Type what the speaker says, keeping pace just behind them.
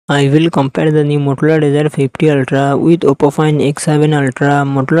I will compare the new Motorola Razr 50 Ultra with Oppo Find X7 Ultra.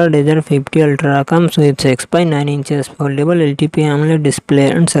 Motorola Razr 50 Ultra comes with 6.9 inches foldable LTP AMOLED display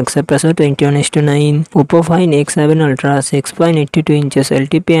and success ratio 21:9. Oppo Find X7 Ultra 6.82 inches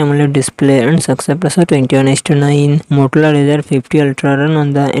LTP AMOLED display and success ratio 21:9. Motorola Razr 50 Ultra run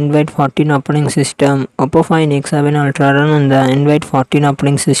on the Android 14 operating system. Oppo Find X7 Ultra run on the Android 14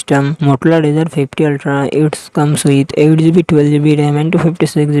 operating system. Motorola Razr 50 Ultra it comes with 8GB 12GB RAM and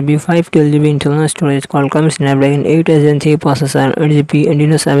 256GB 512GB internal storage. Qualcomm Snapdragon 8 Gen 3 processor, 8GB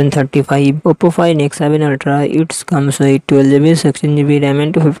Adreno 735. Oppo Find X7 Ultra it comes with 12GB 16GB RAM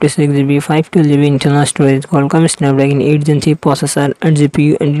and 256GB 512GB internal storage. Qualcomm Snapdragon 8 Gen 3 processor,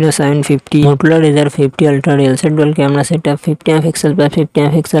 8GB Adreno 750. Motorola Razr 50 Ultra real set dual camera setup 50 MP by 50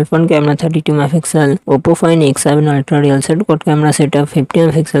 MP front camera 32 MP. Oppo Find X7 Ultra real set quad camera setup 50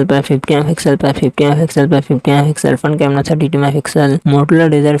 MP by 50 MP by 50 MP by 50 MP front camera 32 MP. Motorola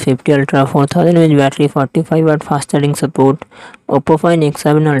Razr 50 Ultra 4000 mAh battery 45W fast charging support. Oppo Find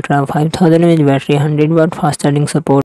X7 Ultra 5000 mAh battery 100W fast charging support.